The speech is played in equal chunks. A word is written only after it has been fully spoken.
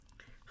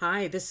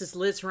Hi, this is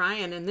Liz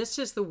Ryan, and this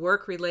is the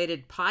Work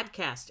Related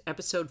Podcast,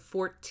 episode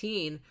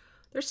 14.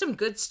 There's some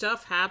good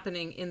stuff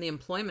happening in the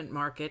employment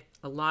market.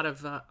 A lot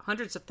of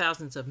hundreds of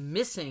thousands of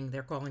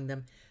they're calling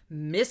them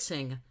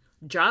missing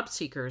job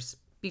seekers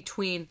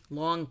between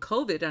long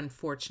COVID,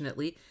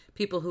 unfortunately,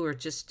 people who are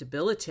just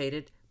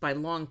debilitated by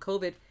long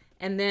COVID,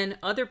 and then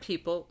other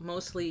people,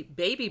 mostly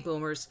baby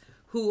boomers,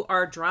 who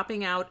are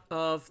dropping out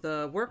of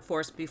the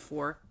workforce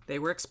before they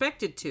were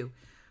expected to,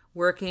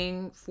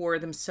 working for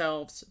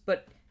themselves,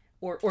 but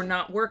or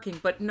not working,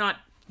 but not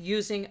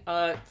using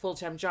a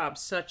full-time job,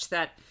 such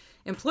that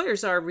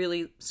employers are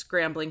really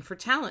scrambling for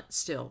talent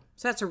still.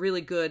 So that's a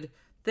really good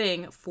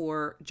thing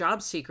for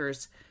job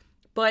seekers.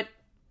 But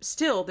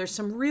still, there's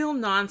some real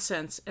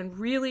nonsense and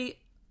really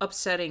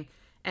upsetting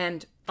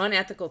and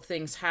unethical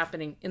things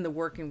happening in the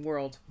working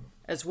world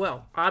as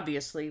well,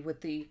 obviously, with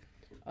the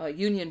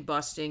union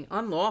busting,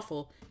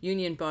 unlawful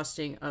union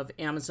busting of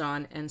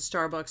Amazon and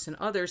Starbucks and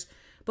others.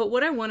 But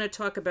what I want to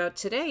talk about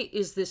today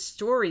is this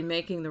story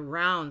making the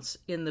rounds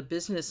in the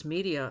business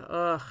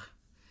media.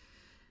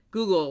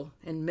 Google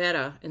and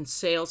Meta and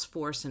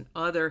Salesforce and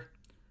other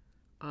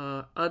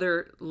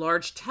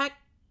large tech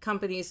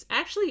companies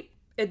actually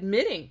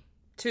admitting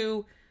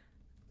to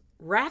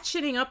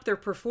ratcheting up their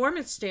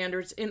performance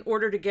standards in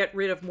order to get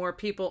rid of more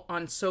people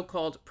on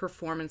so-called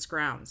performance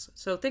grounds.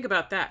 So think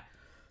about that.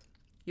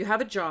 You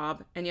have a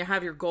job and you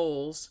have your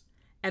goals,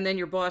 and then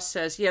your boss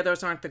says, yeah,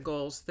 those aren't the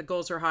goals. The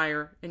goals are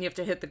higher, and you have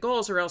to hit the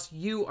goals or else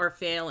you are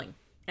failing,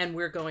 and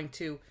we're going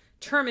to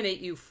terminate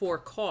you for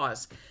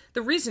cause.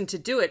 The reason to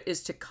do it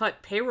is to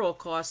cut payroll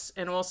costs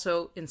and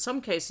also, in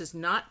some cases,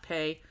 not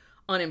pay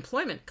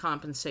unemployment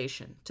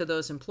compensation to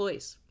those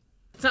employees.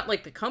 It's not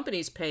like the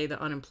companies pay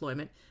the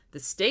unemployment. The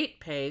state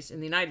pays.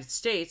 In the United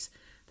States,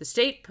 the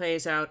state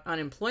pays out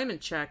unemployment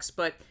checks,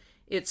 but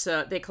it's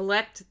they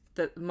collect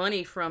the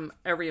money from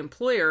every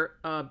employer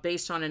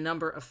based on a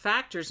number of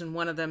factors, and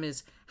one of them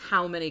is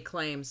how many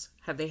claims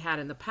have they had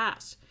in the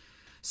past.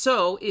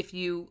 So if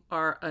you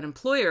are an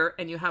employer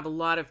and you have a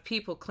lot of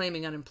people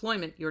claiming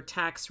unemployment, your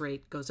tax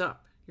rate goes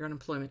up. Your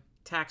unemployment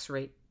tax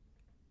rate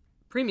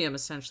premium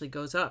essentially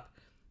goes up.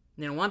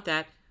 And they don't want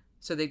that,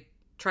 so they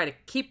try to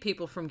keep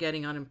people from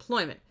getting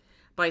unemployment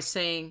by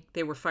saying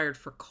they were fired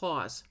for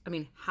cause. I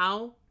mean,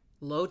 how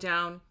low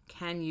down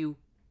can you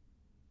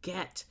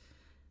get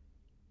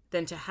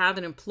than to have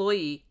an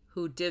employee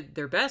who did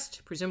their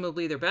best,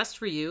 presumably their best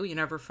for you? You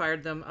never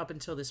fired them up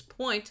until this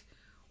point,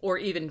 or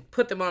even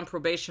put them on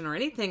probation or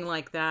anything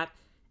like that.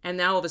 And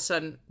now all of a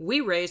sudden, we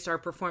raised our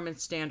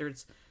performance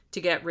standards to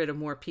get rid of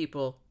more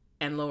people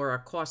and lower our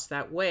costs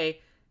that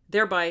way,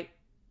 thereby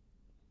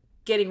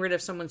getting rid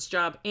of someone's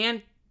job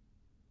and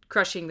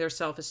crushing their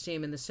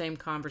self-esteem in the same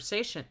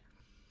conversation.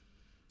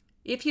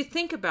 If you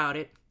think about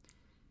it,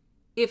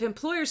 if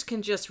employers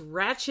can just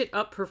ratchet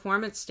up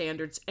performance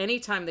standards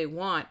anytime they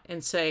want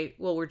and say,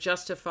 well, we're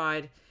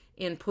justified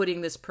in putting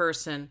this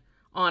person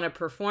on a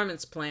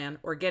performance plan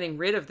or getting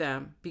rid of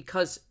them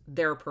because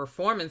their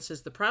performance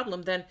is the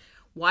problem, then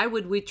why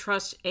would we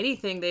trust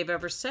anything they've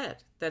ever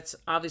said? That's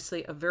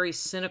obviously a very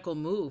cynical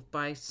move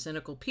by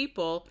cynical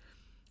people,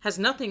 has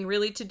nothing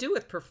really to do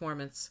with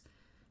performance.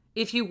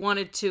 If you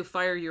wanted to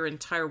fire your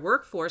entire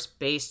workforce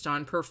based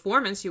on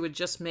performance, you would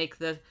just make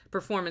the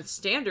performance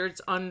standards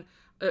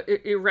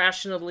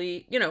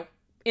irrationally,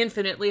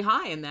 infinitely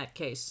high in that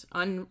case,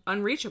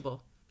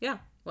 unreachable. Yeah,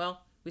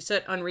 well, we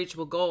set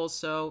unreachable goals,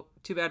 so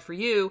too bad for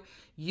you.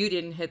 You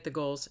didn't hit the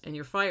goals and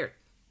you're fired.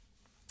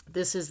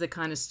 This is the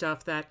kind of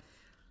stuff that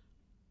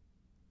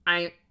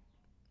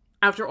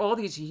after all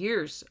these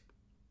years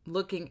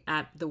looking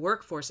at the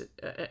workforce,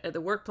 at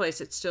the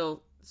workplace, it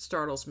still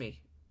startles me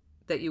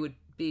that you would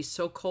be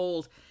so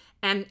cold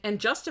and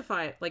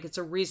justify it like it's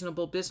a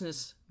reasonable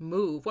business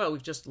move. Well,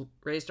 we've just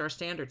raised our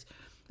standards.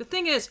 The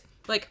thing is,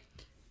 like,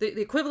 the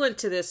equivalent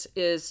to this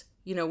is,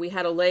 we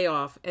had a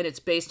layoff and it's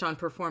based on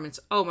performance.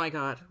 Oh my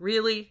God,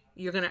 really?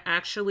 You're going to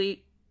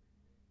actually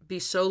be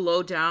so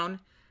low down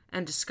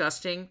and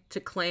disgusting to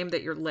claim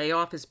that your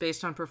layoff is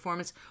based on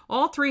performance?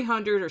 All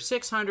 300 or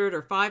 600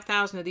 or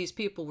 5,000 of these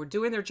people were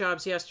doing their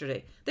jobs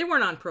yesterday. They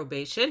weren't on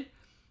probation.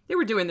 They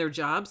were doing their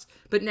jobs.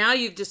 But now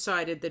you've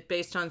decided that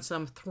based on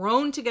some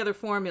thrown together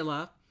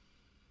formula,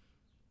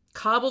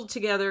 cobbled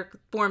together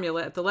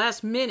formula at the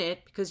last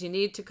minute because you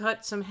need to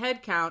cut some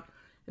head count.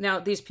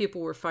 Now, these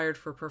people were fired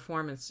for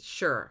performance.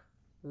 Sure.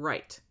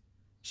 Right.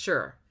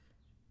 Sure.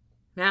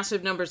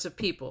 Massive numbers of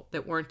people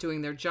that weren't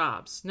doing their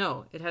jobs.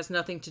 No, it has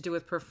nothing to do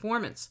with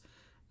performance.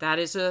 That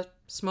is a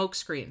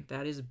smokescreen.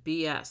 That is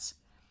BS.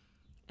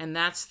 And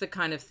that's the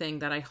kind of thing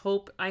that I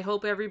hope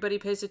everybody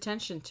pays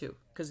attention to,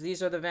 because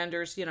these are the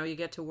vendors, you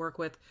get to work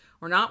with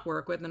or not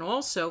work with, and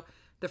also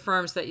the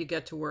firms that you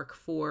get to work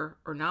for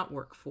or not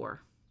work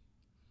for.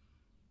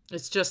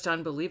 It's just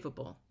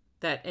unbelievable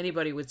that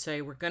anybody would say,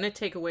 we're going to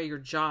take away your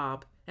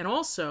job. And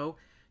also,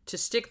 to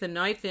stick the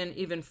knife in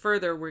even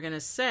further, we're going to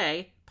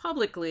say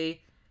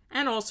publicly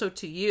and also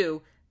to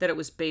you that it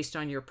was based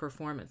on your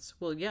performance.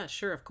 Well, yeah,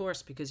 sure, of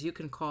course, because you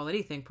can call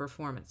anything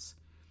performance.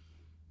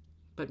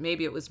 but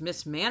maybe it was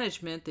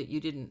mismanagement that you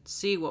didn't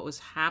see what was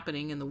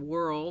happening in the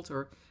world,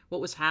 or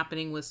what was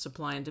happening with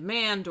supply and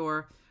demand,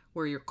 or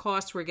where your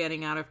costs were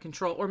getting out of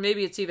control. Or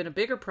maybe it's even a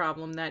bigger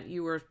problem that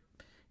you were,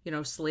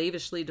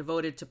 slavishly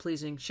devoted to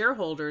pleasing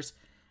shareholders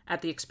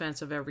at the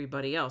expense of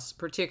everybody else,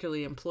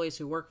 particularly employees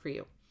who work for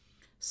you.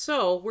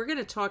 So we're going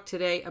to talk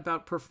today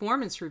about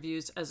performance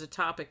reviews as a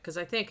topic, because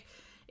I think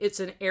it's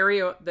an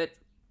area that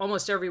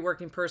almost every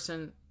working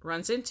person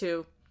runs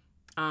into,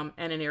 and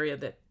an area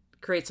that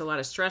creates a lot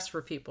of stress for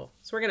people.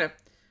 So we're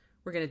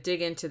going to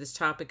dig into this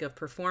topic of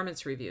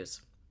performance reviews.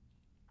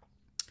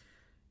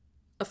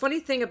 A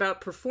funny thing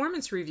about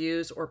performance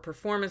reviews or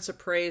performance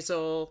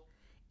appraisal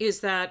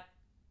is that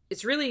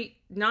it's really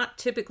not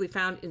typically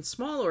found in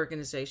small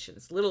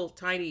organizations, little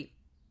tiny,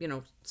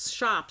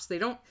 shops. They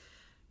don't,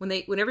 when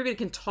everybody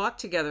can talk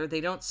together, they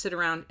don't sit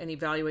around and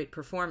evaluate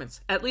performance.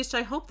 At least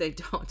I hope they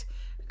don't,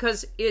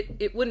 because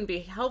it wouldn't be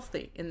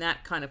healthy in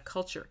that kind of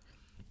culture.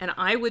 And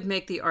I would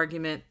make the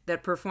argument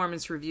that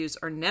performance reviews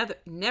are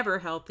never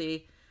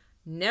healthy,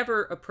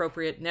 never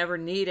appropriate, never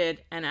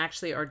needed, and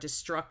actually are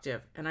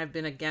destructive. And I've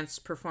been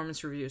against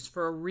performance reviews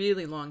for a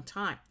really long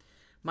time.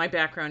 My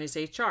background is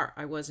HR.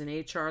 I was an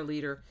HR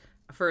leader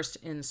first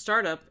in a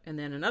startup, and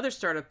then another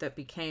startup that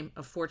became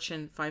a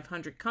Fortune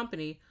 500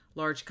 company,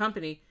 large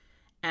company.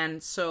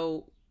 And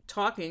so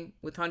talking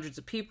with hundreds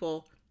of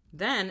people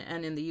then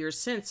and in the years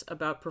since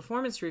about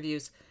performance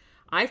reviews,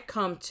 I've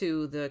come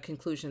to the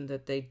conclusion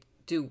that they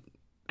do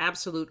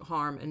absolute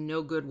harm and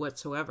no good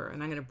whatsoever.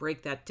 And I'm going to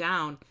break that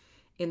down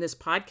in this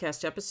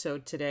podcast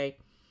episode today.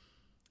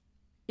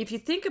 If you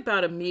think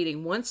about a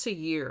meeting once a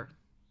year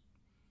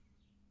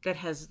that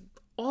has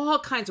all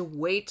kinds of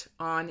weight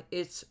on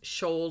its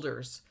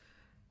shoulders,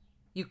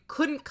 you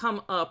couldn't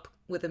come up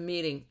with a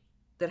meeting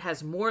that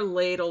has more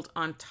ladled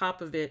on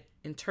top of it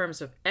in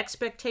terms of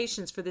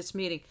expectations for this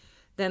meeting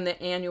than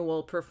the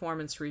annual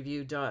performance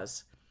review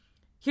does.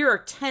 Here are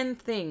 10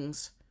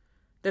 things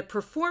that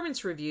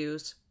performance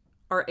reviews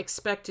are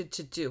expected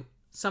to do.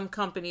 Some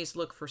companies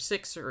look for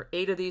 6 or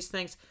 8 of these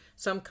things.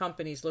 Some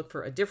companies look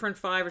for a different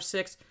 5 or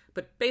 6.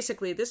 But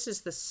basically, this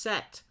is the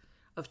set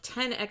of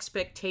 10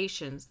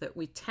 expectations that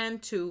we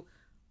tend to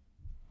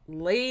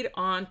lay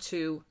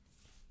onto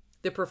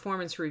the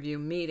performance review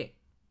meeting.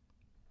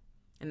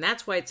 And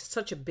that's why it's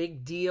such a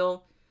big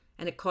deal,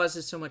 and it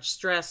causes so much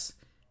stress.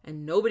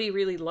 And nobody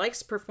really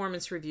likes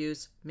performance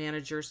reviews,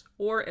 managers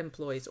or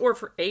employees, or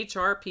for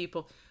HR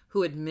people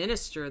who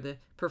administer the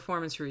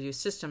performance review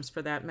systems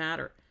for that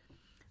matter.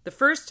 The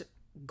first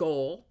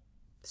goal,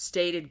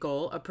 stated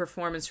goal of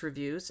performance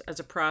reviews as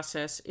a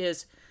process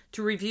is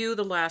to review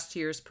the last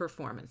year's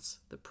performance,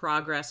 the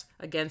progress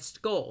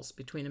against goals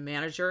between a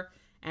manager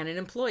and an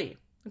employee.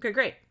 Okay,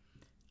 great.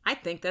 I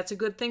think that's a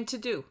good thing to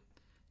do,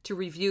 to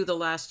review the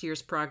last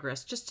year's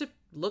progress, just to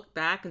look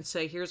back and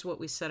say, here's what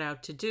we set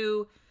out to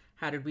do.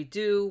 How did we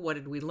do? What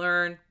did we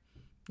learn?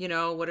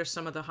 What are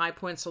some of the high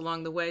points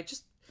along the way?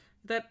 Just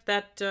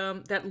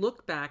that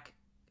look back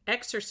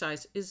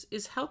exercise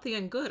is healthy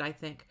and good, I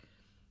think.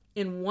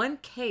 In one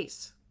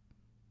case,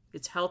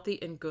 it's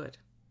healthy and good.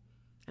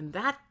 And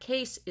that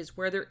case is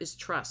where there is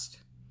trust,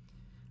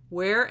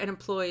 where an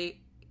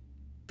employee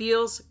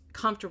feels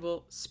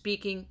comfortable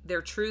speaking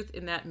their truth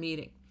in that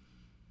meeting.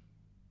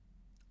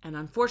 And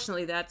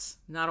unfortunately, that's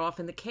not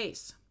often the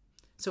case.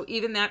 So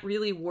even that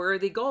really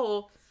worthy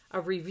goal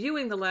of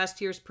reviewing the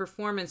last year's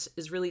performance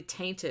is really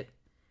tainted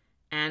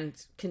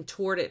and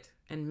contorted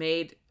and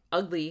made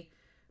ugly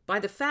by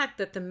the fact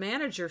that the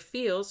manager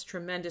feels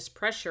tremendous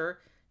pressure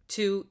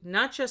to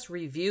not just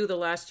review the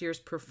last year's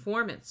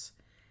performance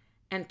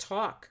and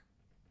talk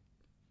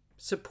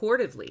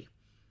supportively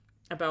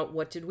about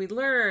what did we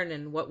learn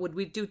and what would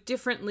we do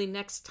differently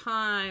next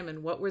time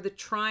and what were the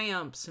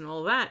triumphs and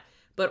all that,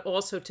 but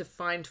also to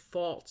find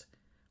fault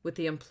with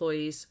the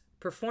employee's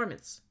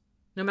performance,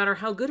 no matter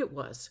how good it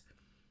was.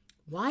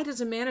 Why does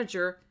a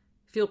manager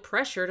feel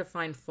pressure to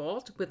find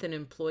fault with an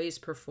employee's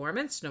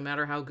performance, no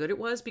matter how good it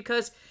was?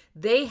 Because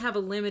they have a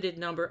limited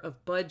number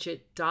of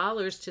budget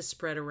dollars to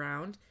spread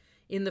around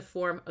in the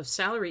form of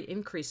salary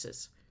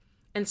increases.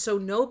 And so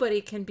nobody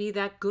can be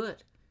that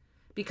good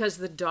because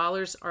the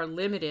dollars are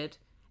limited,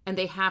 and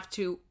they have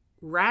to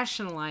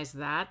rationalize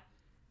that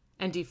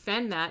and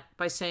defend that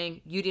by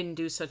saying, you didn't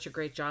do such a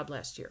great job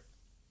last year,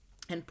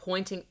 and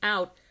pointing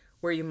out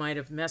where you might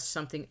have messed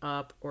something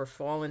up or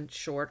fallen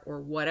short or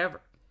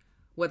whatever,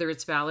 whether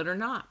it's valid or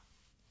not.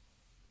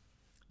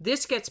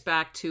 This gets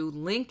back to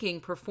linking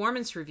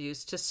performance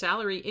reviews to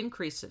salary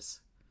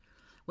increases.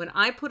 When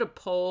I put a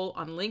poll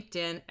on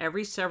LinkedIn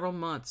every several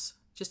months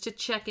just to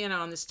check in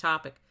on this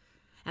topic,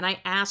 and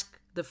I ask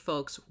the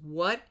folks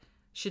what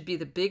should be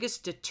the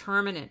biggest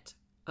determinant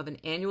of an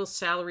annual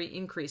salary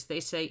increase, they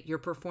say your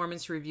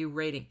performance review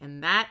rating.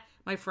 And that,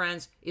 my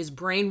friends, is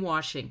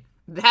brainwashing.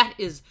 That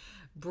is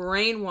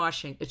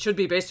brainwashing. It should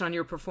be based on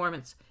your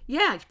performance.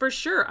 Yeah, for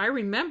sure. I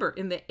remember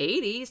in the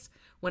 80s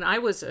when I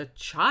was a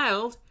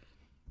child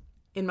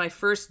in my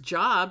first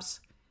jobs,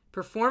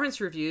 performance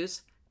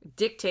reviews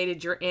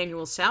dictated your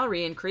annual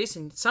salary increase,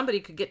 and somebody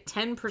could get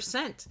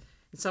 10%.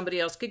 And somebody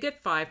else could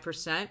get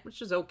 5%,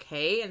 which is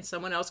okay, and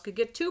someone else could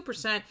get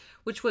 2%,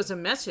 which was a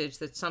message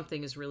that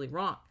something is really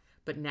wrong.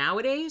 But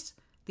nowadays,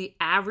 the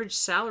average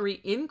salary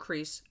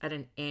increase at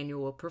an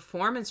annual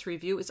performance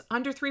review is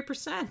under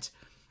 3%.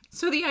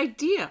 So the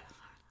idea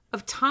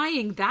of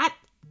tying that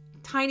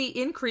tiny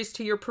increase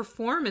to your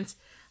performance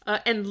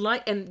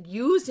and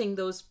using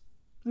those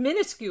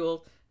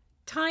minuscule,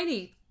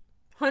 tiny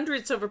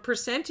hundredths of a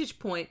percentage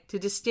point to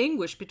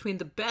distinguish between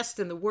the best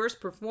and the worst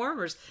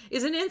performers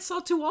is an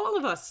insult to all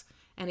of us,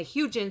 and a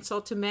huge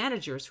insult to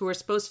managers who are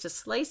supposed to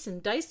slice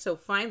and dice so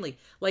finely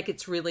like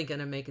it's really going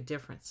to make a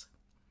difference.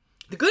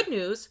 The good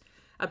news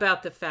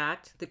about the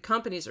fact that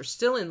companies are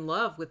still in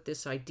love with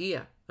this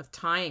idea of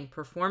tying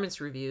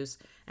performance reviews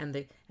and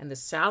the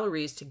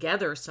salaries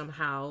together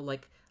somehow,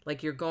 like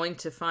you're going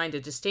to find a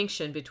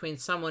distinction between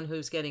someone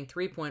who's getting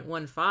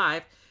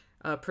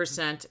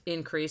 3.15%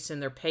 increase in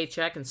their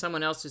paycheck and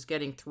someone else who's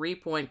getting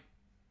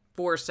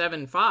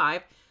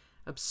 3.475.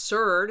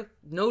 Absurd.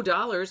 No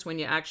dollars when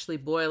you actually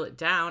boil it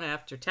down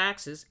after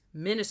taxes.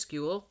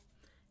 Minuscule.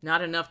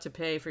 Not enough to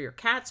pay for your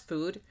cat's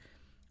food.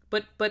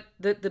 But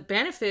the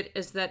benefit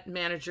is that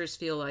managers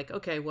feel like,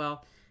 okay,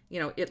 well,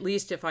 at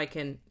least if I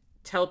can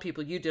tell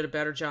people you did a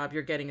better job,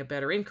 you're getting a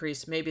better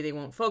increase, maybe they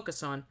won't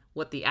focus on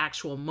what the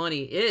actual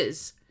money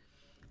is.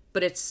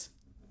 But it's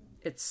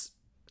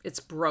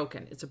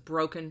broken. It's a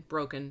broken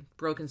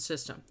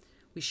system.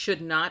 We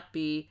should not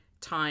be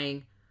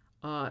tying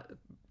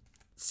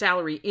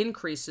salary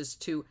increases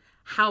to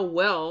how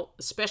well,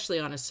 especially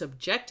on a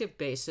subjective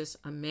basis,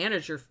 a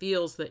manager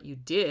feels that you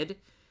did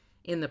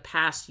in the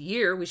past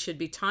year. We should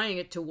be tying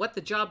it to what the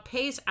job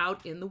pays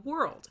out in the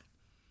world.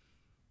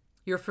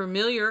 You're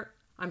familiar,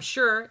 I'm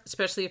sure,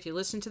 especially if you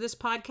listen to this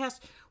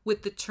podcast,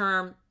 with the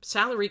term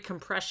salary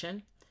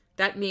compression.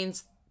 That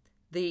means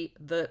the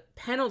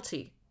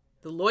penalty,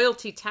 the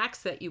loyalty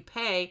tax that you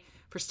pay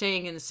for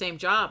staying in the same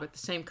job at the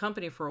same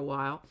company for a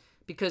while,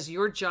 because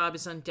your job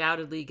is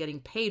undoubtedly getting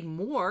paid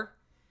more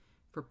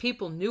for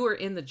people newer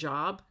in the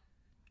job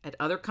at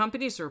other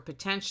companies or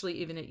potentially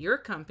even at your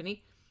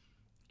company.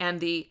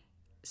 And the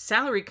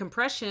salary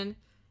compression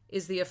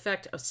is the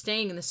effect of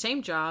staying in the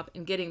same job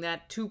and getting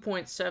that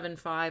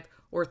 2.75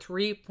 or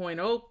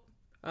 3.0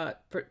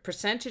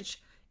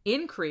 percentage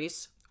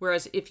increase,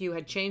 whereas if you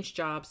had changed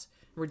jobs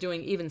and were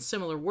doing even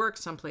similar work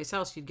someplace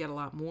else, you'd get a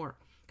lot more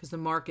because the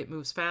market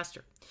moves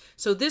faster.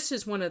 So this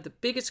is one of the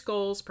biggest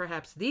goals,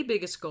 perhaps the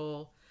biggest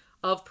goal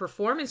of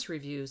performance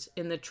reviews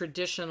in the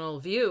traditional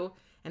view,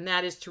 and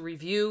that is to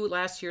review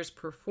last year's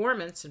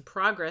performance and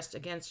progress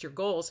against your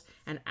goals,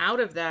 and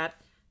out of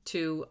that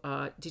to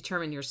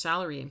determine your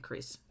salary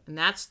increase. And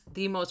that's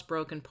the most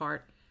broken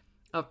part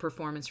of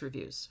performance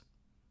reviews.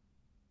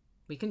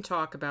 We can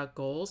talk about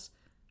goals,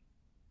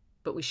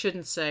 but we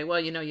shouldn't say,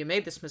 well, you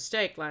made this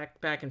mistake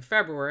back in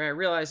February. I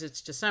realize it's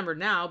December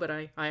now, but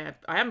I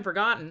haven't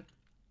forgotten.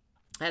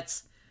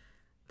 That's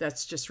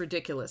just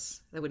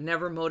ridiculous. That would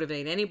never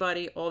motivate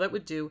anybody. All that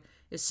would do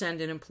is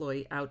send an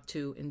employee out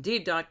to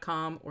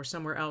Indeed.com or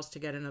somewhere else to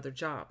get another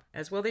job.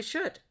 As well they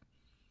should.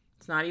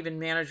 It's not even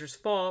managers'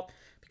 fault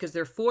because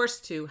they're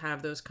forced to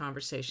have those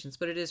conversations,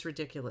 but it is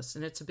ridiculous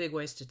and it's a big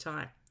waste of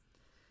time.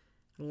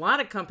 A lot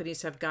of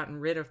companies have gotten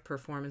rid of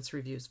performance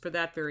reviews for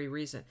that very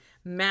reason.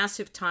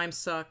 Massive time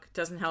suck,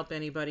 doesn't help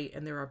anybody,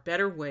 and there are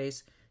better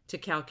ways to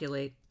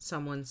calculate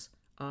someone's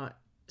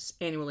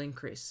annual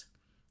increase.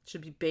 It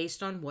should be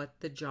based on what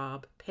the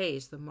job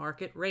pays, the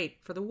market rate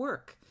for the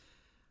work.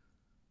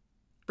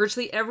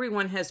 Virtually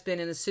everyone has been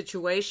in a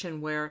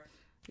situation where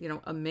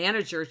a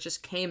manager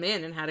just came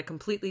in and had a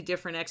completely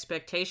different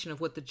expectation of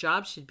what the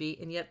job should be,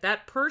 and yet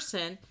that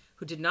person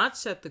who did not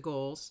set the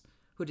goals,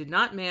 who did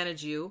not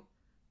manage you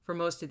for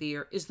most of the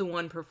year, is the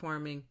one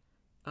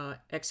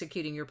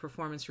executing your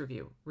performance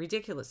review.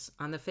 Ridiculous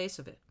on the face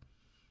of it.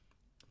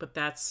 But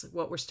that's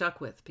what we're stuck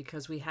with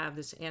because we have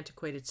this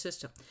antiquated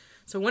system.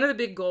 So one of the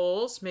big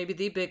goals, maybe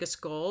the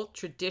biggest goal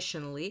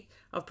traditionally,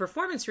 of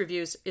performance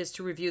reviews is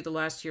to review the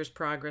last year's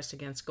progress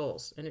against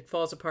goals. And it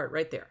falls apart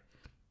right there.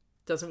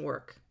 Doesn't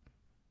work.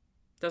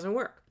 Doesn't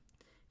work.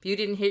 If you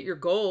didn't hit your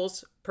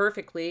goals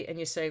perfectly and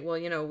you say,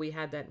 well, we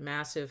had that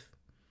massive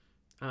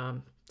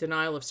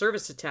denial of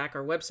service attack.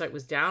 Our website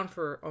was down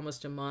for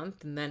almost a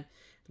month, and then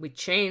we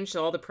changed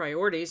all the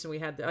priorities, and we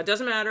had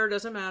doesn't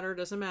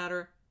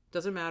matter.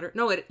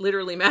 No, it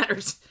literally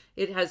matters.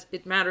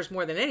 It matters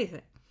more than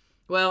anything.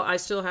 Well, I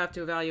still have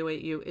to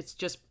evaluate you. It's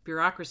just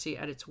bureaucracy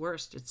at its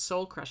worst. It's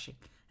soul crushing,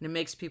 and it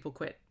makes people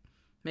quit.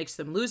 Makes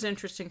them lose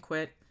interest and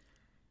quit.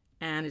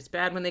 And it's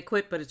bad when they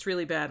quit, but it's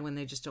really bad when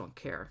they just don't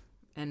care.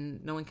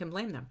 And no one can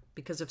blame them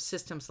because of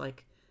systems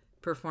like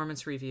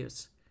performance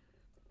reviews.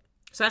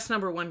 So that's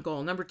number one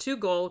goal. Number two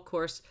goal, of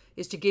course,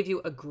 is to give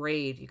you a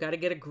grade. You got to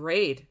get a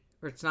grade,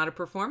 or it's not a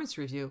performance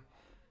review.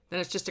 Then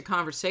it's just a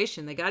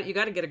conversation. You got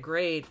to get a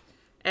grade.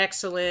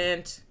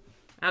 Excellent,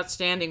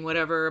 outstanding,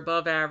 whatever,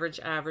 above average,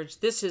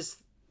 average. This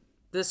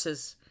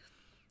is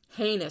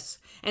heinous.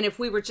 And if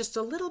we were just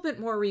a little bit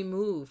more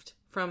removed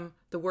from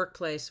the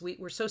workplace,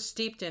 we're so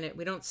steeped in it,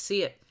 we don't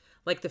see it.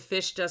 Like the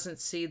fish doesn't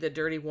see the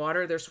dirty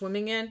water they're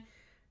swimming in.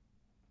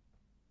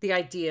 the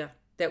idea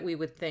that we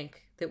would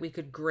think that we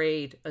could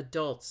grade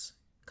adults,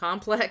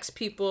 complex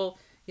people,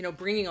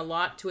 bringing a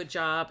lot to a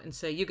job and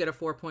say, you get a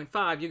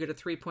 4.5, you get a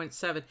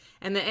 3.7,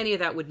 and that any of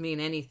that would mean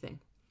anything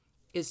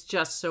is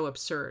just so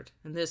absurd.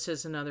 And this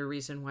is another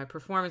reason why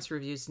performance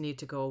reviews need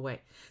to go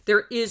away.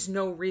 There is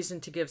no reason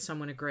to give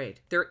someone a grade.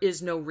 There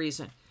is no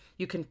reason.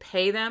 You can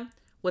pay them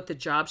what the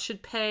job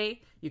should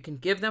pay. You can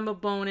give them a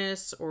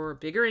bonus or a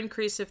bigger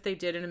increase if they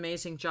did an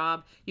amazing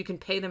job. You can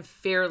pay them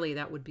fairly.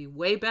 That would be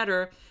way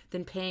better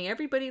than paying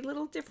everybody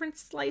little different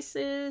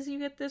slices. You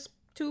get this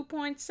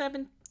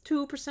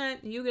 2.72%,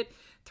 you get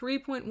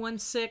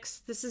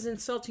 3.16. This is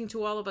insulting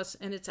to all of us,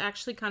 and it's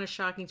actually kind of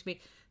shocking to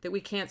me that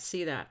we can't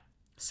see that.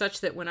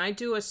 Such that when I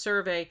do a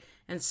survey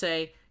and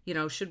say,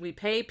 should we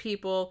pay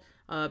people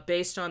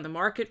based on the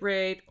market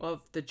rate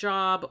of the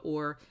job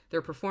or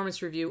their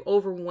performance review,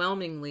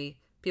 overwhelmingly,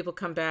 people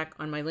come back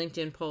on my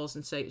LinkedIn polls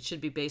and say it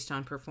should be based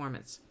on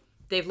performance.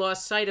 They've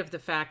lost sight of the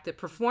fact that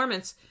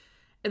performance,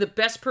 the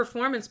best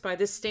performance by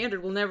this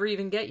standard, will never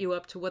even get you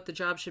up to what the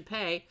job should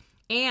pay.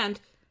 And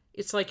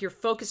it's like you're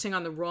focusing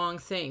on the wrong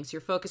things.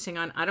 You're focusing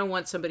on, I don't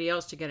want somebody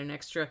else to get an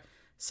extra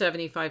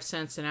 75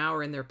 cents an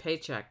hour in their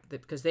paycheck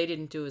because they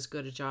didn't do as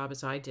good a job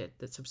as I did.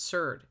 That's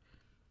absurd.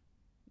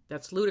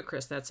 That's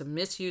ludicrous. That's a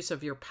misuse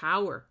of your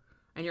power.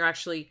 And your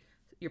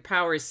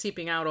power is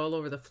seeping out all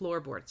over the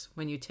floorboards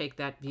when you take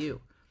that view.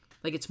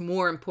 Like it's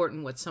more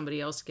important what somebody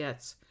else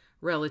gets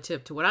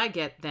relative to what I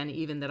get than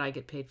even that I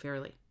get paid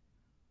fairly.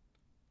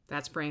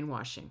 That's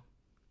brainwashing.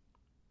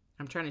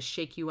 I'm trying to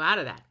shake you out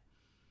of that.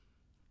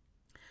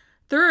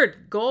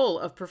 Third goal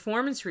of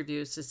performance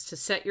reviews is to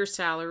set your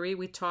salary.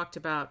 We talked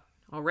about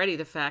already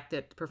the fact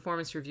that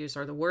performance reviews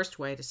are the worst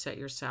way to set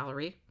your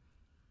salary.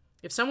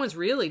 If someone's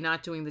really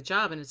not doing the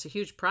job and it's a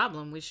huge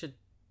problem, we should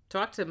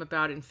talk to them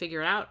about it and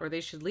figure it out, or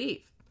they should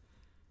leave.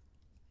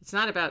 It's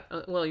not about,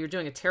 you're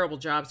doing a terrible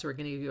job, so we're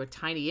going to give you a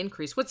tiny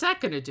increase. What's that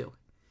going to do?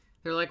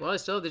 They're like, I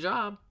still have the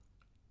job.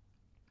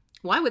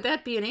 Why would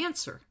that be an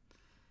answer?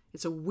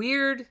 It's a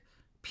weird,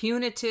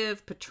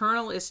 punitive,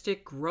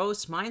 paternalistic,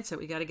 gross mindset.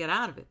 We got to get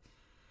out of it.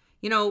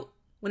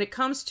 When it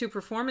comes to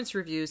performance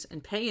reviews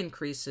and pay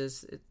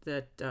increases,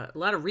 that a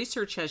lot of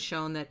research has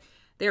shown that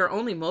they are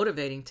only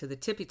motivating to the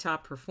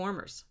tippy-top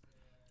performers.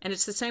 And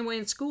it's the same way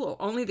in school.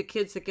 Only the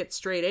kids that get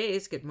straight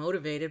A's get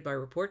motivated by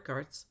report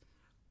cards.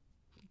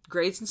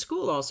 Grades in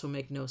school also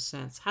make no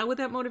sense. How would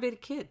that motivate a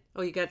kid?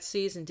 Oh, you got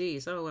C's and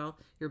D's. Oh, well,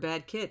 you're a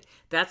bad kid.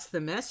 That's the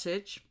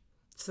message.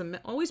 It's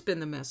always been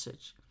the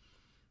message.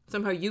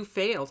 Somehow you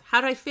failed.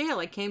 How did I fail?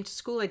 I came to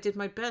school. I did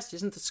my best.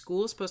 Isn't the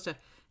school supposed to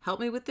help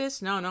me with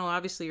this? No,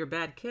 obviously you're a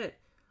bad kid.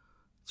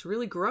 It's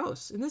really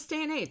gross in this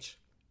day and age.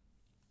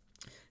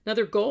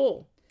 Another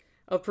goal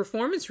of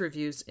performance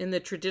reviews in the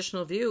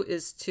traditional view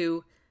is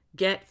to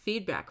get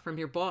feedback from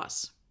your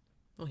boss.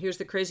 Well, here's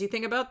the crazy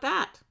thing about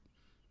that.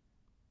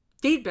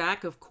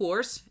 Feedback, of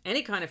course,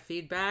 any kind of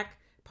feedback,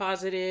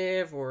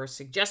 positive or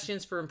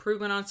suggestions for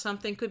improvement on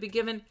something, could be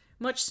given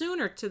much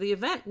sooner to the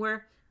event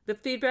where the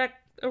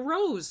feedback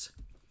arose.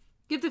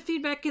 Give the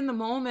feedback in the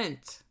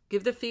moment.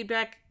 Give the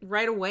feedback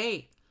right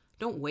away.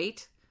 Don't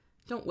wait.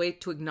 Don't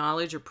wait to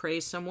acknowledge or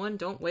praise someone.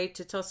 Don't wait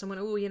to tell someone,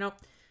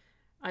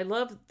 I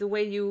love the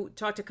way you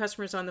talk to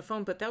customers on the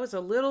phone, but that was a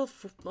little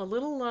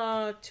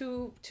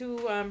too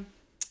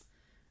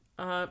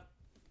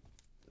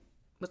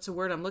what's the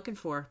word I'm looking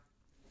for?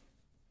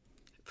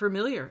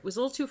 Familiar. It was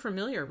a little too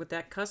familiar with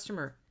that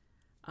customer.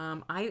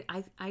 I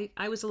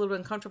was a little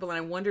uncomfortable, and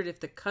I wondered if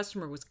the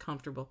customer was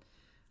comfortable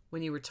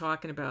when you were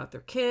talking about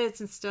their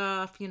kids and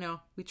stuff.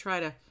 We try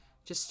to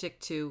just stick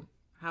to,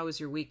 how was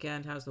your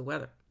weekend? How's the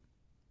weather?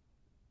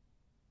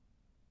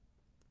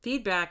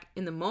 Feedback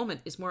in the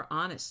moment is more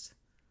honest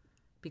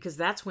because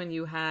that's when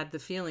you had the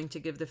feeling to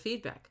give the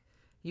feedback.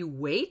 You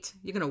wait?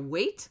 You're going to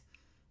wait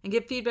and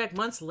give feedback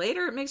months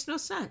later? It makes no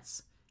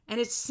sense. And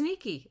it's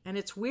sneaky and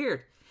it's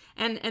weird.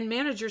 And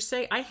managers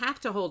say, I have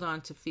to hold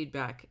on to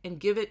feedback and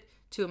give it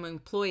to an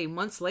employee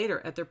months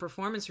later at their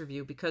performance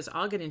review because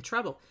I'll get in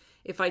trouble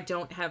if I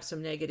don't have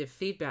some negative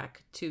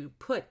feedback to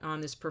put on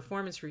this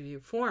performance review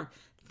form.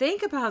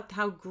 Think about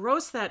how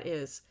gross that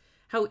is,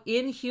 how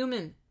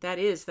inhuman that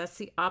is. That's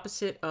the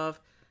opposite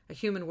of a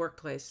human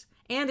workplace,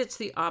 and it's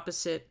the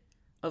opposite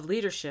of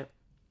leadership.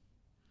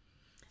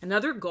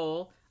 Another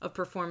goal of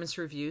performance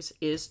reviews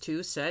is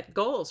to set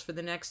goals for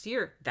the next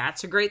year.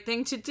 That's a great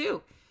thing to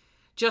do.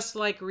 Just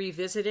like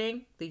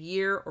revisiting the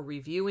year or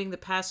reviewing the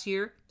past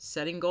year,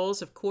 setting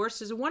goals, of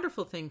course, is a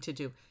wonderful thing to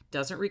do.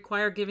 Doesn't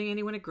require giving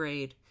anyone a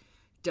grade.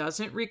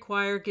 Doesn't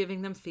require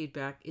giving them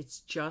feedback. It's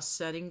just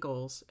setting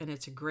goals, and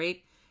it's a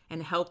great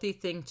and healthy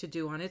thing to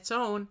do on its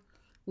own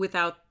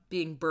without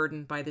being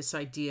burdened by this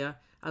idea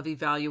of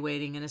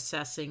evaluating and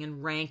assessing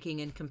and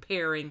ranking and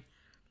comparing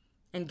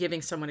and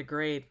giving someone a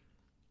grade.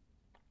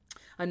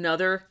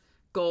 Another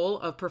goal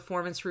of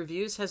performance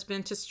reviews has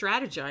been to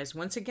strategize.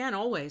 Once again,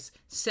 always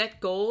set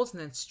goals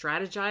and then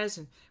strategize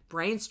and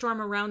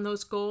brainstorm around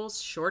those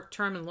goals,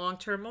 short-term and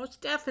long-term,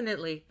 most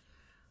definitely.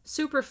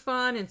 Super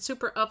fun and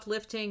super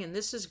uplifting, and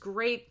this is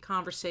great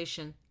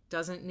conversation.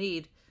 Doesn't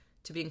need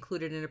to be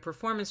included in a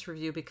performance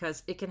review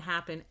because it can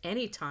happen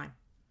anytime.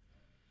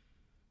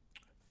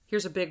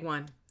 Here's a big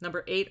one.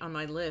 Number 8 on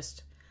my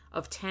list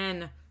of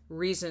 10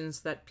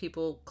 reasons that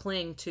people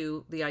cling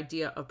to the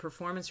idea of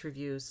performance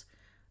reviews.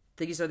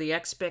 These are the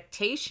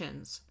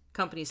expectations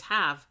companies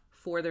have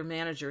for their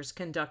managers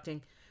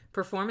conducting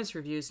performance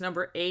reviews.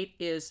 Number 8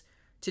 is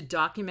to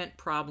document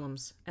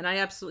problems. And I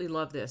absolutely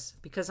love this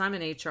because I'm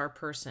an HR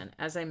person,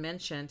 as I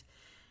mentioned.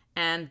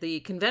 And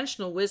the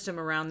conventional wisdom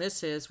around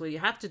this is, well, you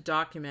have to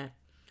document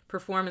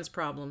performance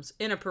problems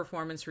in a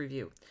performance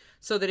review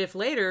so that if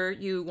later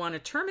you want to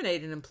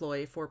terminate an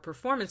employee for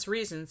performance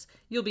reasons,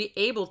 you'll be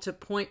able to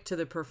point to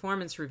the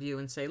performance review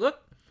and say,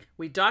 look,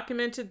 we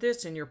documented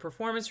this in your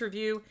performance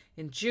review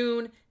in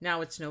June.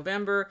 Now it's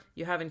November.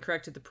 You haven't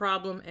corrected the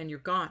problem and you're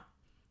gone.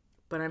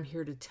 But I'm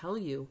here to tell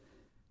you,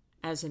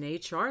 as an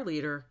HR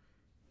leader,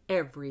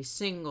 every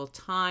single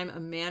time a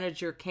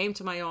manager came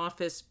to my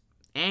office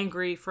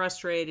angry,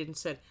 frustrated, and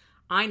said,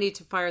 I need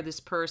to fire this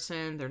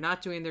person, they're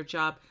not doing their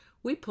job,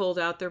 we pulled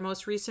out their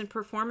most recent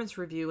performance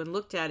review and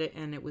looked at it,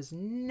 and it was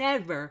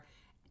never,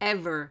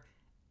 ever,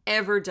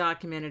 ever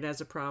documented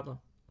as a problem.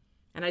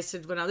 And I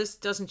said, well, now this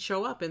doesn't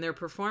show up in their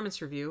performance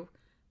review,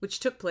 which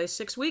took place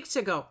 6 weeks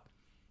ago.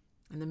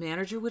 And the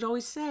manager would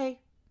always say,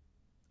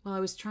 well, I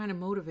was trying to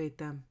motivate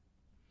them.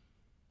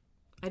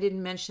 I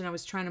didn't mention I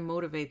was trying to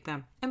motivate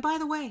them. And by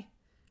the way,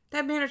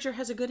 that manager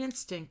has a good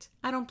instinct.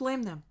 I don't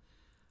blame them.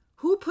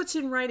 Who puts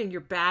in writing you're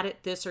bad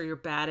at this or you're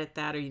bad at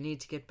that or you need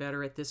to get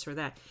better at this or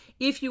that?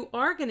 If you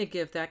are going to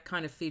give that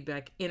kind of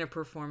feedback in a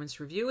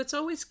performance review, it's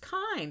always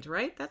kind,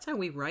 right? That's how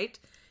we write.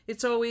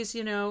 It's always,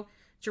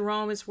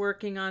 Jerome is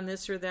working on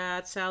this or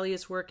that, Sally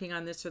is working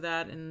on this or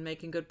that and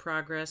making good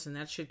progress, and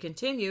that should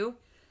continue.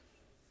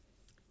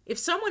 If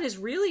someone is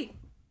really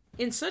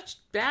in such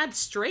bad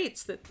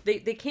straits that they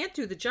can't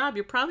do the job,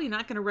 you're probably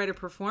not going to write a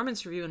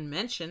performance review and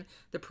mention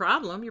the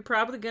problem. You're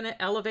probably going to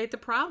elevate the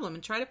problem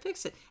and try to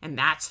fix it. And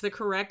that's the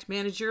correct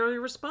managerial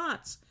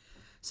response.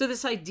 So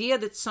this idea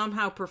that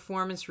somehow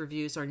performance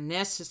reviews are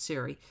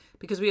necessary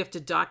because we have to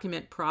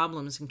document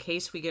problems in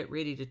case we get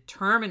ready to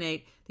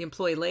terminate the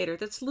employee later,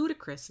 that's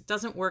ludicrous. It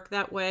doesn't work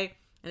that way,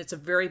 and it's a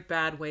very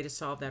bad way to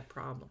solve that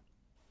problem.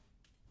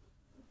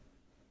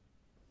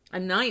 A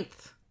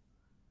 9th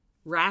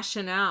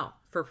rationale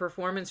for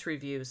performance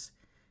reviews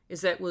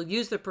is that we'll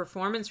use the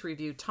performance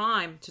review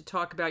time to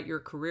talk about your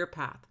career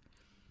path.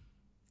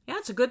 Yeah,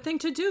 it's a good thing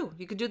to do.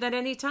 You could do that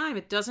anytime.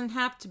 It doesn't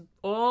have to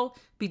all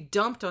be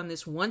dumped on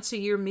this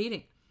once-a-year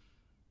meeting.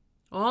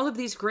 All of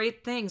these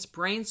great things,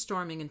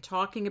 brainstorming and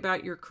talking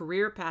about your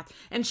career path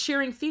and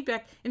sharing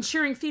feedback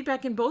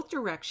in both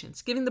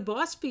directions, giving the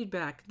boss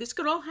feedback. This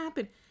could all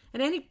happen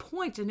at any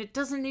point, and it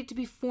doesn't need to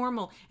be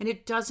formal, and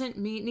it doesn't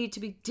need to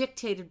be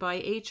dictated by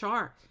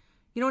HR.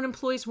 You know what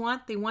employees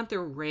want? They want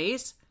their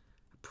raise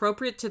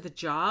appropriate to the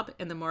job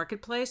and the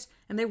marketplace,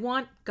 and they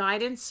want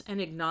guidance and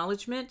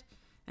acknowledgement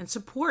and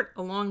support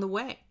along the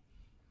way.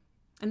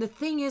 And the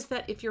thing is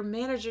that if your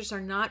managers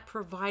are not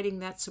providing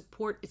that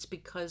support, it's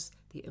because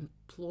the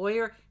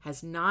employer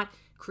has not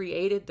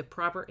created the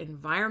proper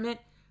environment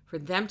for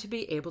them to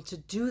be able to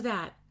do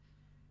that.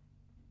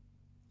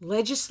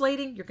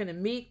 Legislating, you're going to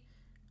meet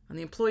on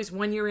the employee's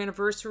 1-year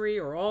anniversary,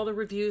 or all the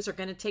reviews are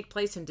going to take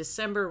place in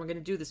December. We're going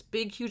to do this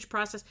big, huge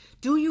process.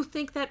 Do you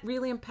think that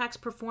really impacts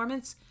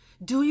performance?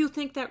 Do you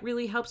think that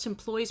really helps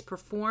employees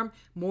perform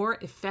more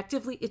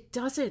effectively? It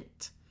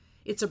doesn't.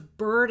 It's a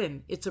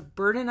burden. It's a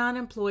burden on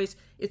employees.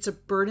 It's a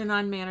burden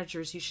on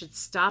managers. You should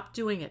stop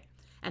doing it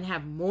and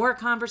have more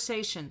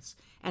conversations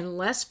and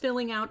less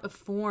filling out of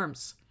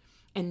forms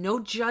and no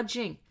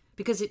judging,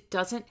 because it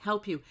doesn't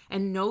help you,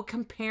 and no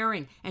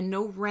comparing and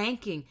no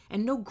ranking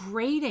and no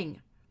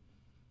grading.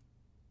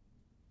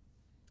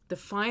 The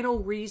final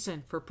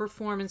reason for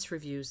performance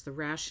reviews, the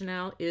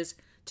rationale, is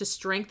to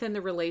strengthen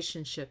the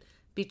relationship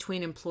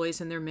between employees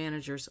and their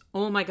managers.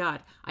 Oh my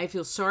God, I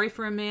feel sorry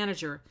for a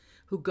manager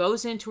who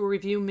goes into a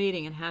review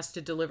meeting and has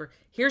to deliver,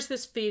 here's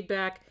this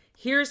feedback,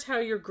 here's how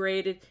you're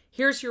graded,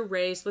 here's your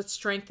raise, let's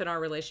strengthen our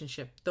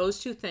relationship. Those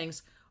two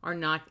things are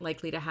not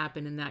likely to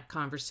happen in that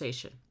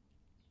conversation.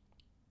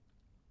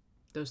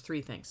 Those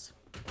 3 things.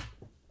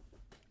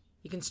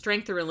 You can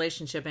strengthen the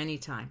relationship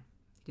anytime.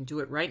 You can do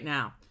it right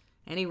now.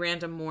 Any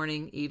random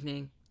morning,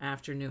 evening,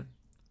 afternoon.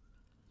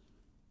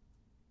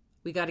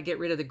 We got to get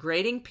rid of the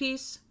grading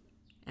piece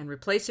and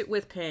replace it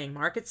with paying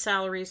market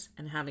salaries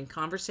and having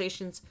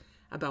conversations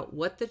about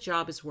what the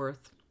job is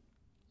worth.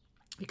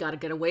 We got to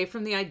get away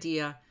from the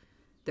idea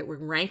that we're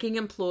ranking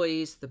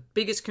employees, the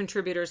biggest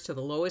contributors to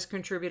the lowest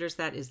contributors.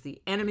 That is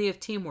the enemy of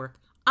teamwork,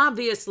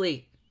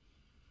 obviously.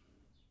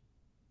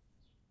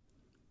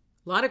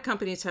 A lot of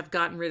companies have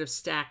gotten rid of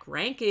stack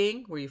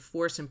ranking, where you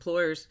force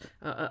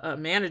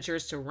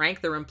managers to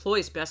rank their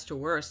employees best to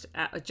worst,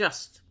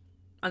 just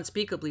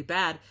unspeakably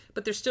bad,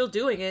 but they're still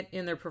doing it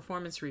in their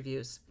performance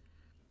reviews.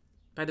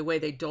 By the way,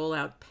 they dole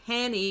out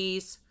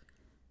pennies,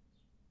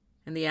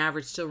 and the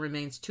average still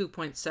remains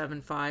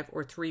 2.75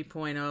 or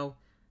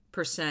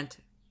 3.0%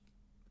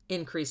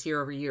 increase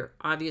year over year.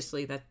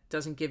 Obviously, that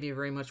doesn't give you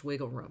very much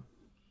wiggle room.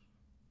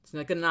 It's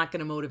not going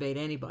to motivate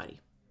anybody.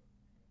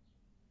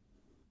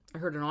 I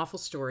heard an awful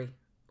story,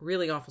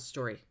 really awful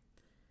story.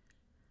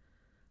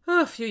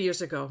 A few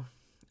years ago,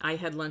 I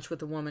had lunch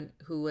with a woman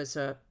who was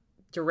a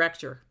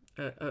director,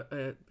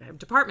 a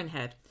department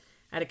head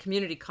at a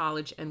community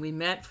college, and we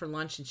met for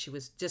lunch, and she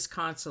was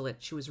disconsolate.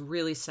 She was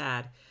really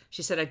sad.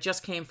 She said, I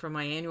just came from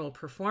my annual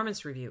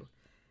performance review.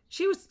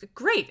 She was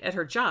great at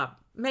her job,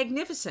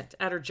 magnificent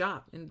at her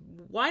job, and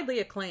widely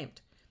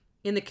acclaimed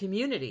in the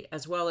community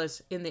as well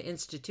as in the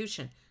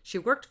institution she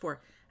worked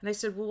for. And I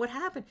said, well, what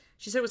happened?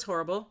 She said it was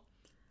horrible.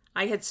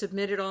 I had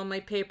submitted all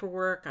my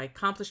paperwork. I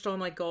accomplished all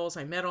my goals.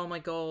 I met all my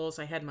goals.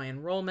 I had my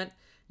enrollment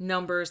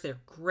numbers. They're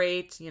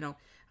great.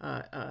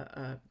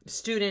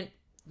 Student,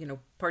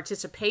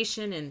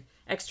 participation in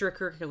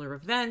extracurricular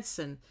events,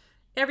 and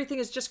everything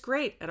is just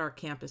great at our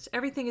campus.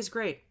 Everything is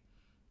great.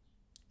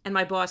 And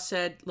my boss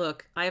said,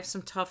 look, I have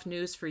some tough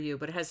news for you,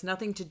 but it has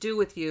nothing to do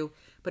with you,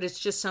 but it's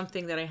just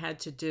something that I had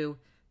to do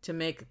to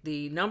make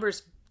the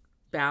numbers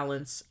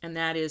balance. And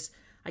that is,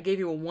 I gave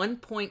you a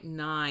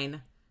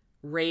 1.9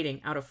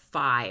 rating out of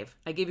 5.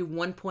 I gave you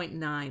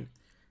 1.9.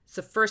 It's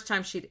the first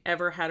time she'd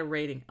ever had a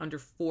rating under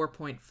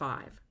 4.5.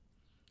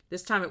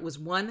 This time it was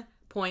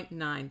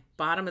 1.9,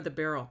 bottom of the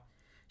barrel.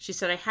 She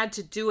said, I had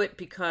to do it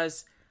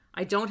because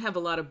I don't have a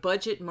lot of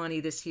budget money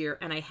this year,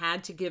 and I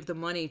had to give the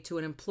money to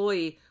an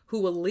employee who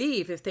will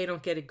leave if they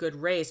don't get a good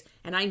raise.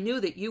 And I knew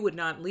that you would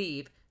not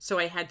leave, so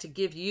I had to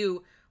give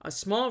you a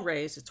small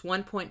raise. It's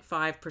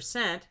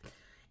 1.5%,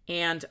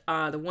 and the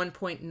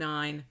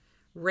 1.9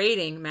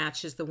 rating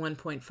matches the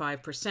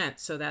 1.5%.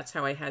 So that's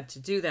how I had to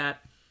do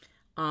that.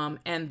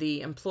 And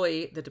the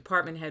employee, the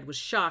department head, was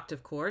shocked,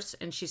 of course.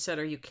 And she said,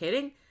 are you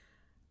kidding?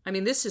 I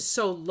mean, this is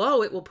so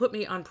low, it will put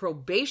me on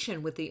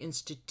probation with the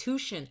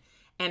institution.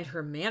 And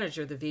her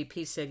manager, the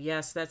VP, said,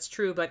 yes, that's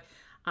true, but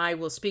I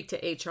will speak to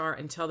HR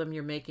and tell them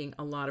you're making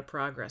a lot of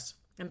progress.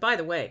 And by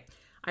the way,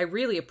 I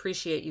really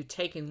appreciate you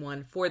taking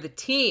one for the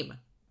team.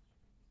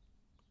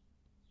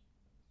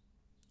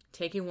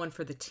 Taking one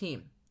for the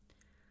team.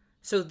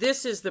 So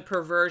this is the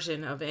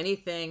perversion of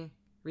anything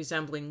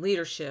resembling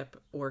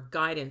leadership or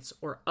guidance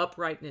or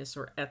uprightness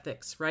or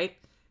ethics, right?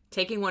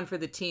 Taking one for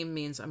the team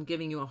means I'm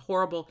giving you a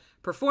horrible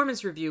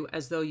performance review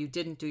as though you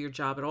didn't do your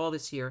job at all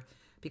this year,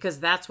 because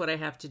that's what I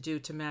have to do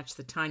to match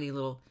the tiny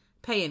little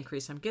pay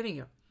increase I'm giving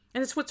you.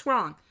 And it's what's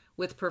wrong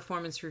with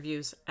performance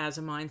reviews as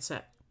a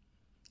mindset.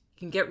 You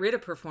can get rid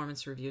of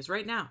performance reviews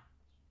right now.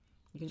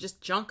 You can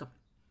just junk them.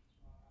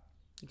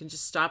 You can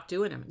just stop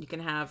doing them. You can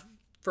have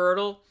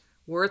fertile,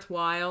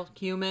 worthwhile,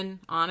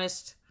 human,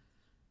 honest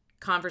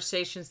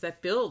conversations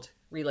that build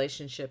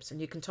relationships.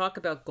 And you can talk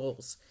about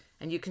goals.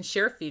 And you can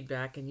share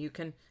feedback. And you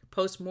can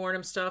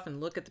post-mortem stuff and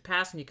look at the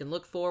past. And you can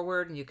look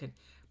forward. And you can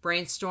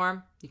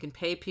brainstorm. You can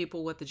pay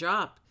people what the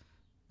job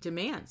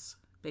demands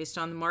based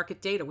on the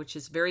market data, which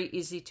is very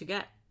easy to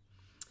get.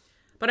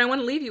 But I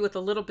want to leave you with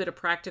a little bit of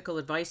practical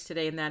advice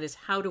today, and that is,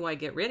 how do I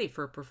get ready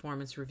for a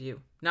performance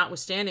review?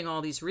 Notwithstanding all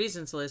these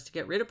reasons, Liz, to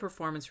get rid of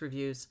performance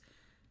reviews,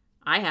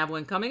 I have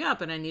one coming up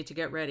and I need to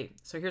get ready.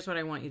 So here's what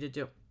I want you to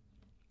do.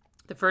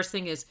 The first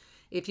thing is,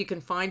 if you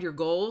can find your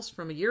goals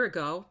from a year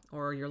ago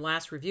or your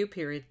last review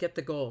period, get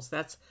the goals.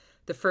 That's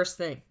the first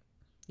thing.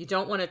 You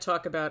don't want to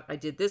talk about, I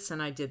did this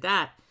and I did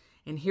that,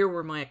 and here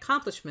were my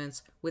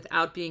accomplishments,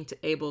 without being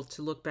able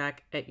to look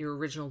back at your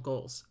original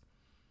goals.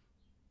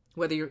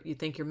 Whether you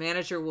think your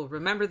manager will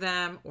remember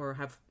them or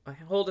have a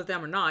hold of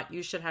them or not,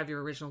 you should have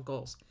your original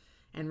goals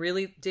and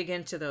really dig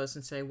into those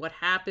and say, what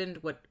happened,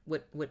 what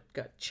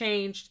got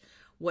changed,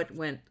 what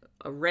went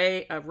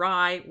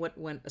awry, what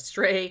went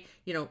astray.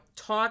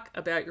 Talk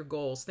about your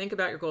goals, think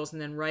about your goals,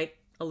 and then write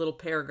a little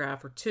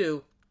paragraph or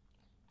two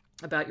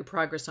about your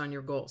progress on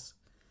your goals.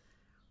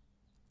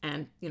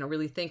 And,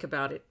 really think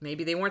about it.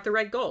 Maybe they weren't the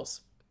right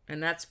goals,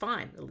 and that's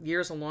fine. A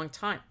year's a long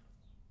time.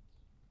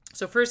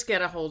 So first,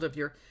 get a hold of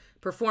your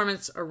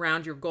performance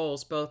around your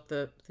goals, both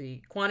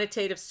the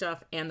quantitative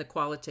stuff and the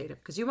qualitative,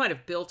 because you might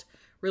have built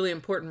really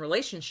important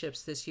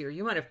relationships this year.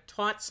 You might have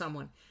taught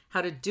someone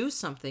how to do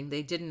something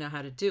they didn't know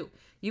how to do.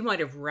 You might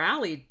have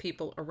rallied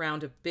people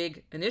around a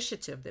big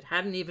initiative that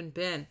hadn't even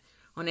been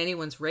on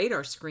anyone's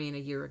radar screen a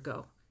year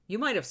ago. You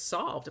might have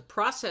solved a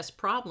process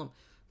problem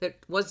that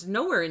was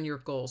nowhere in your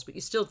goals, but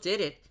you still did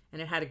it,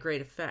 and it had a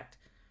great effect.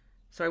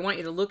 So I want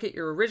you to look at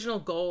your original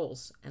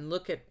goals and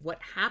look at what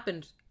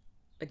happened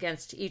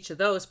against each of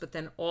those, but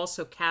then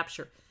also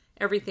capture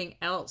everything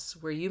else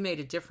where you made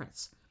a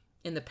difference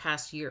in the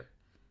past year.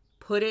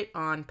 Put it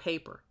on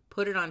paper.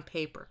 Put it on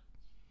paper.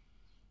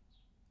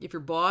 If your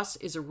boss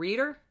is a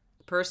reader,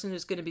 the person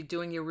who's going to be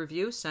doing your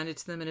review, send it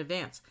to them in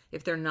advance.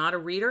 If they're not a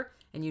reader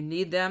and you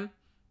need them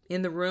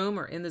in the room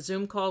or in the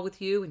Zoom call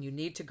with you and you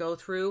need to go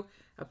through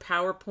a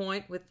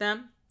PowerPoint with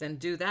them, then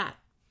do that.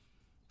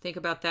 Think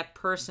about that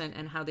person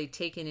and how they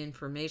take in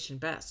information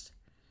best.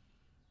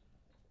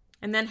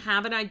 And then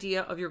have an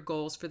idea of your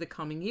goals for the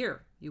coming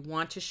year. You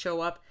want to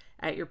show up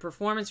at your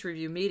performance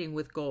review meeting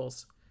with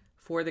goals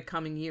for the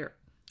coming year.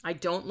 I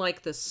don't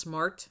like the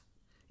SMART.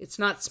 It's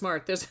not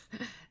SMART.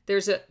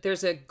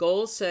 There's a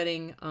goal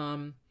setting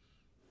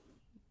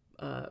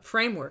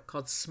framework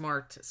called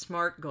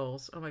SMART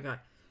goals. Oh my God.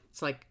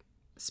 It's like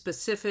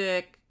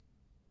specific,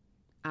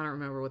 I don't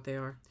remember what they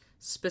are.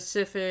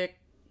 Specific,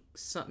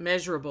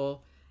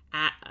 measurable,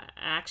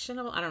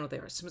 actionable. I don't know what they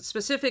are.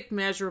 Specific,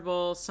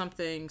 measurable,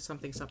 something.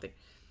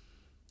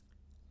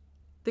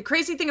 The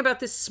crazy thing about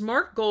this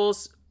SMART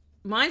goals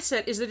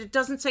mindset is that it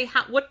doesn't say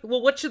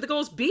what should the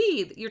goals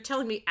be? You're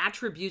telling me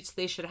attributes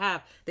they should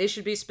have. They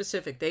should be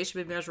specific. They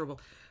should be measurable.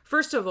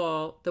 First of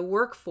all, the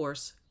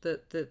workforce,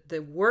 the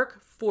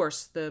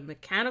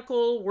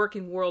mechanical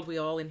working world we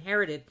all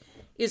inherited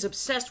is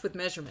obsessed with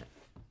measurement.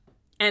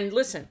 And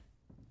listen,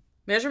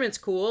 measurement's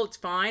cool. It's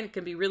fine. It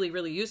can be really,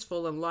 really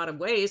useful in a lot of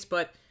ways,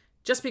 but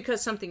just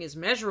because something is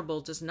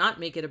measurable does not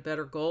make it a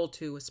better goal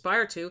to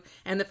aspire to.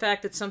 And the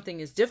fact that something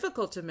is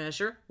difficult to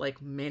measure,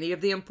 like many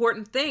of the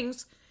important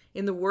things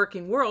in the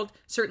working world,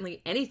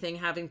 certainly anything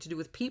having to do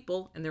with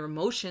people and their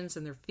emotions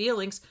and their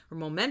feelings or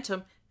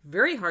momentum,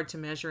 very hard to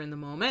measure in the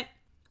moment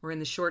or in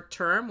the short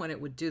term when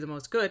it would do the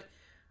most good.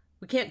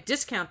 We can't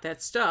discount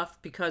that stuff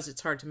because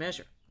it's hard to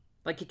measure.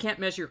 Like you can't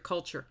measure your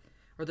culture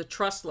or the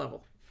trust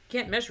level. You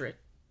can't measure it.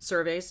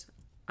 Surveys,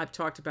 I've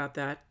talked about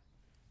that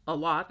a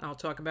lot. I'll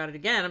talk about it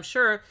again, I'm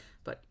sure,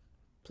 but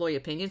employee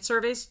opinion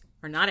surveys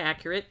are not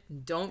accurate,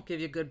 don't give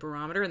you a good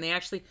barometer, and they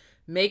actually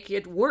make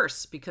it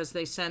worse because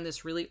they send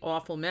this really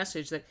awful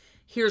message that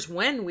here's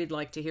when we'd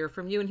like to hear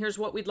from you and here's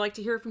what we'd like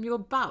to hear from you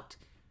about,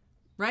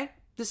 right?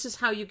 This is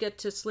how you get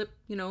to slip,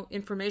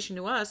 information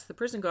to us, the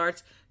prison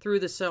guards, through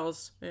the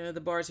cells,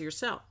 the bars of your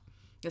cell.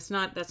 That's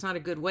not a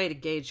good way to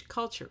gauge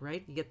culture,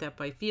 right? You get that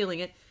by feeling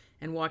it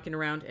and walking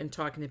around and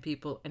talking to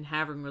people and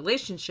having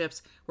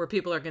relationships where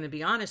people are going to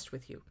be honest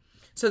with you.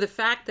 So the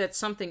fact that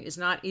something is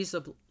not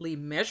easily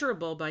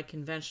measurable by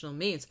conventional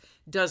means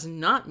does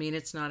not mean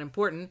it's not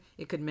important.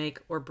 It could make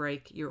or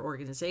break your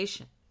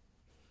organization.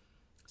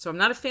 So I'm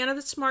not a fan of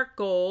the SMART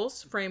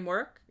goals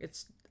framework.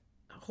 It's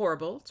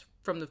horrible. It's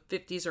from the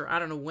 50s or I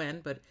don't know when,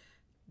 but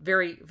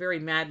very, very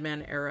Mad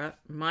Men era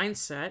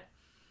mindset.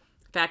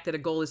 The fact that a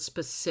goal is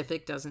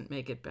specific doesn't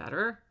make it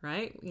better,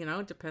 right?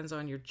 It depends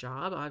on your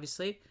job,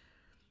 obviously.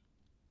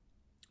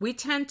 We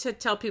tend to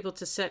tell people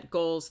to set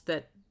goals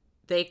that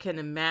they can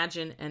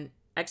imagine and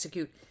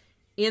execute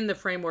in the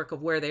framework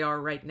of where they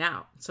are right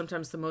now.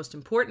 Sometimes the most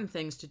important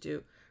things to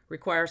do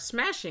require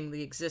smashing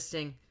the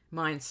existing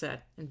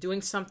mindset and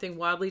doing something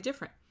wildly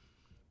different.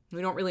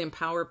 We don't really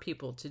empower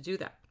people to do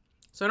that.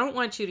 So I don't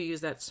want you to use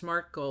that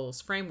SMART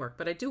goals framework,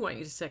 but I do want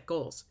you to set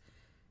goals.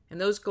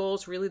 And those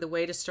goals, really the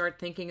way to start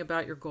thinking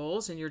about your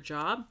goals and your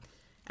job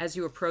as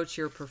you approach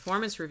your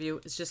performance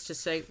review is just to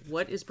say,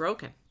 what is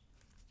broken?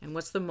 And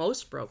what's the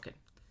most broken?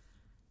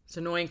 It's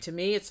annoying to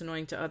me. It's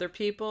annoying to other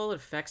people. It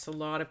affects a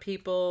lot of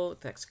people. It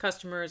affects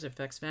customers. It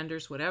affects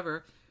vendors,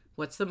 whatever.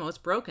 What's the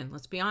most broken?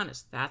 Let's be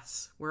honest.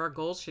 That's where our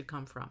goals should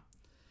come from.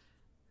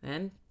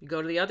 Then you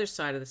go to the other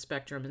side of the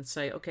spectrum and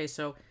say, okay,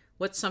 so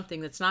what's something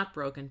that's not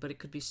broken, but it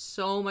could be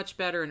so much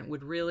better and it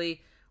would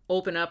really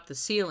open up the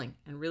ceiling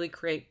and really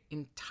create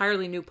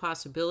entirely new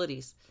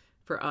possibilities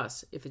for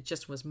us if it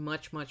just was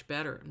much, much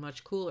better and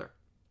much cooler.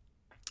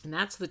 And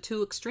that's the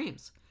two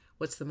extremes.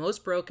 What's the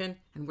most broken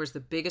and where's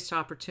the biggest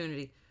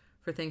opportunity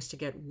for things to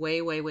get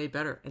way, way, way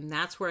better. And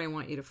that's where I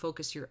want you to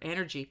focus your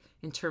energy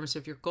in terms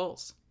of your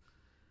goals.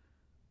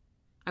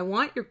 I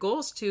want your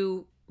goals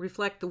to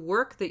reflect the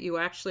work that you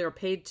actually are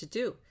paid to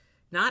do,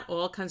 not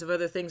all kinds of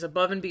other things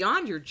above and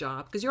beyond your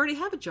job, because you already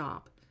have a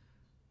job.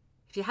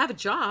 If you have a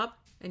job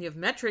and you have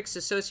metrics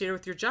associated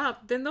with your job,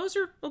 then those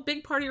are a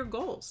big part of your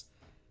goals.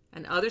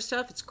 And other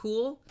stuff, it's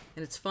cool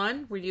and it's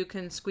fun where you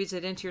can squeeze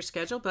it into your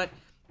schedule, but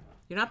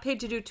you're not paid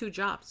to do two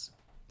jobs.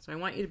 So I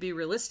want you to be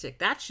realistic.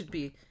 That should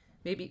be,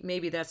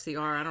 maybe that's the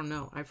R. I don't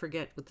know. I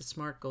forget what the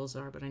SMART goals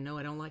are, but I know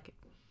I don't like it.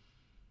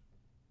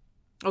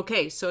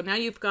 Okay, so now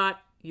you've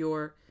got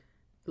your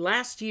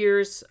last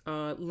year's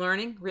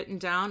learning written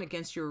down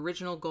against your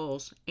original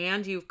goals,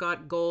 and you've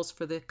got goals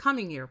for the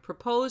coming year,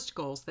 proposed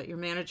goals that your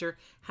manager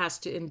has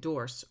to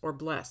endorse or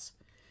bless.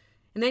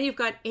 And then you've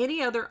got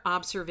any other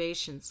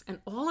observations, and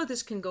all of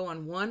this can go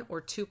on 1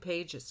 or 2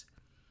 pages.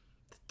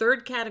 The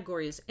third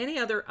category is any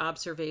other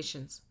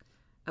observations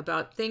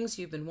about things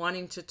you've been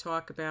wanting to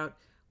talk about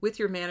with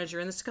your manager,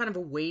 and this is kind of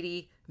a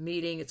weighty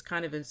meeting. It's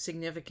kind of a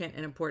significant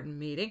and important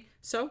meeting.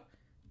 So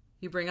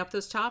you bring up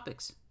those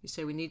topics. You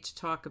say, we need to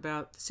talk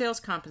about the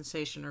sales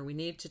compensation, or we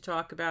need to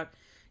talk about,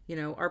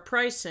 our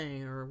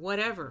pricing or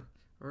whatever,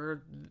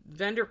 or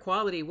vendor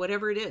quality,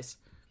 whatever it is.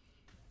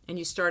 And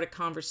you start a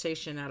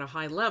conversation at a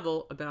high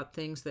level about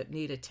things that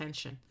need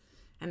attention.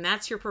 And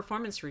that's your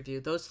performance review,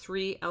 those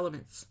 3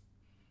 elements.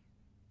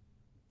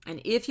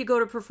 And if you go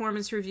to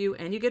performance review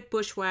and you get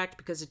bushwhacked,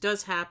 because it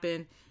does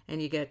happen,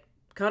 and you get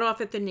cut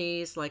off at the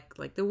knees,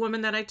 like the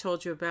woman that I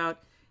told you about,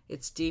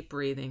 it's deep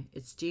breathing.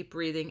 It's deep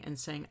breathing and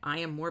saying, I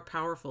am more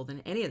powerful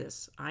than any of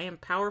this. I am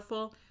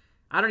powerful.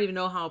 I don't even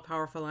know how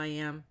powerful I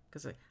am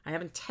because I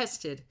haven't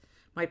tested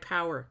my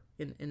power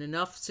in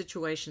enough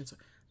situations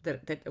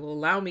that will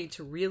allow me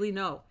to really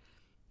know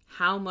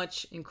how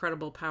much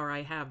incredible power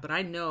I have. But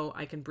I know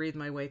I can breathe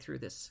my way through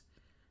this.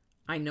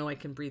 I know I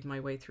can breathe my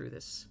way through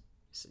this.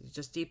 So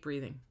just deep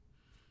breathing.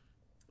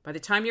 By the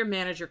time your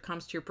manager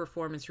comes to your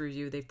performance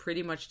review, they've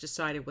pretty much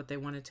decided what they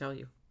want to tell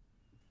you.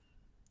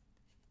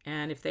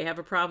 And if they have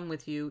a problem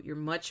with you, you're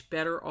much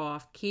better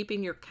off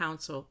keeping your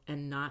counsel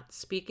and not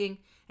speaking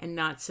and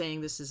not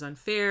saying this is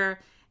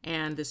unfair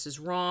and this is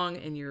wrong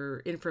and your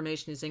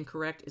information is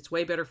incorrect. It's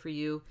way better for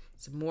you.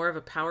 It's more of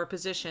a power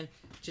position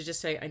to just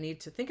say, I need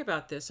to think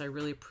about this. I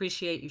really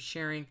appreciate you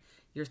sharing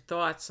your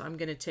thoughts. I'm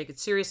going to take it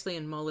seriously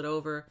and mull it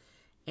over.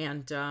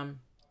 And,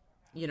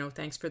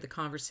 thanks for the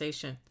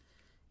conversation.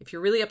 If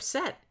you're really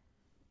upset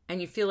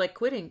and you feel like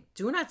quitting,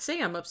 do not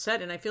say I'm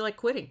upset and I feel like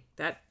quitting.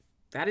 That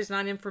is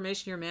not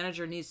information your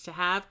manager needs to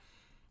have.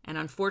 And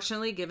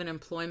unfortunately, given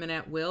employment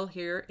at will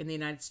here in the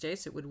United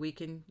States, it would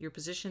weaken your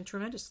position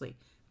tremendously,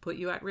 put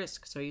you at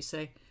risk. So you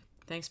say,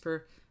 thanks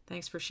for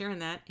sharing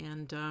that.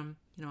 And, I'm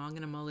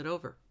going to mull it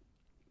over.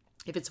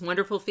 If it's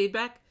wonderful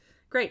feedback,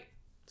 great.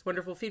 It's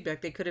wonderful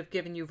feedback. They could have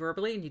given you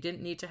verbally and you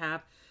didn't need to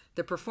have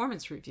the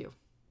performance review.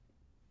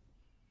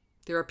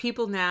 There are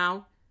people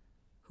now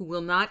who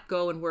will not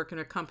go and work in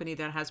a company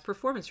that has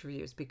performance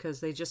reviews because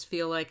they just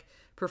feel like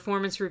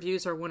performance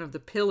reviews are one of the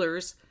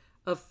pillars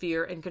of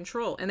fear and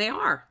control. And they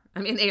are.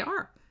 They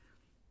are.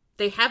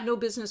 They have no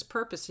business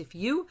purpose. If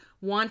you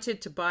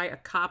wanted to buy a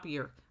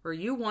copier or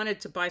you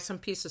wanted to buy some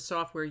piece of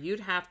software,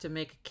 you'd have to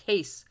make a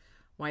case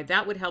why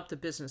that would help the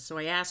business. So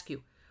I ask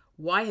you,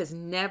 why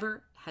hasn't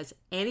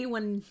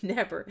anyone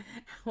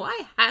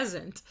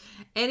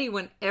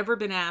ever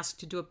been asked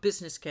to do a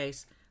business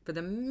case for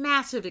the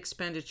massive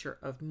expenditure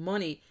of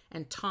money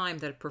and time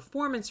that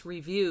performance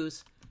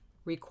reviews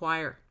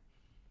require?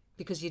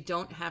 Because you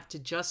don't have to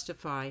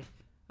justify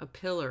a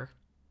pillar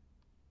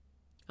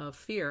of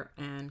fear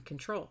and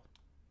control.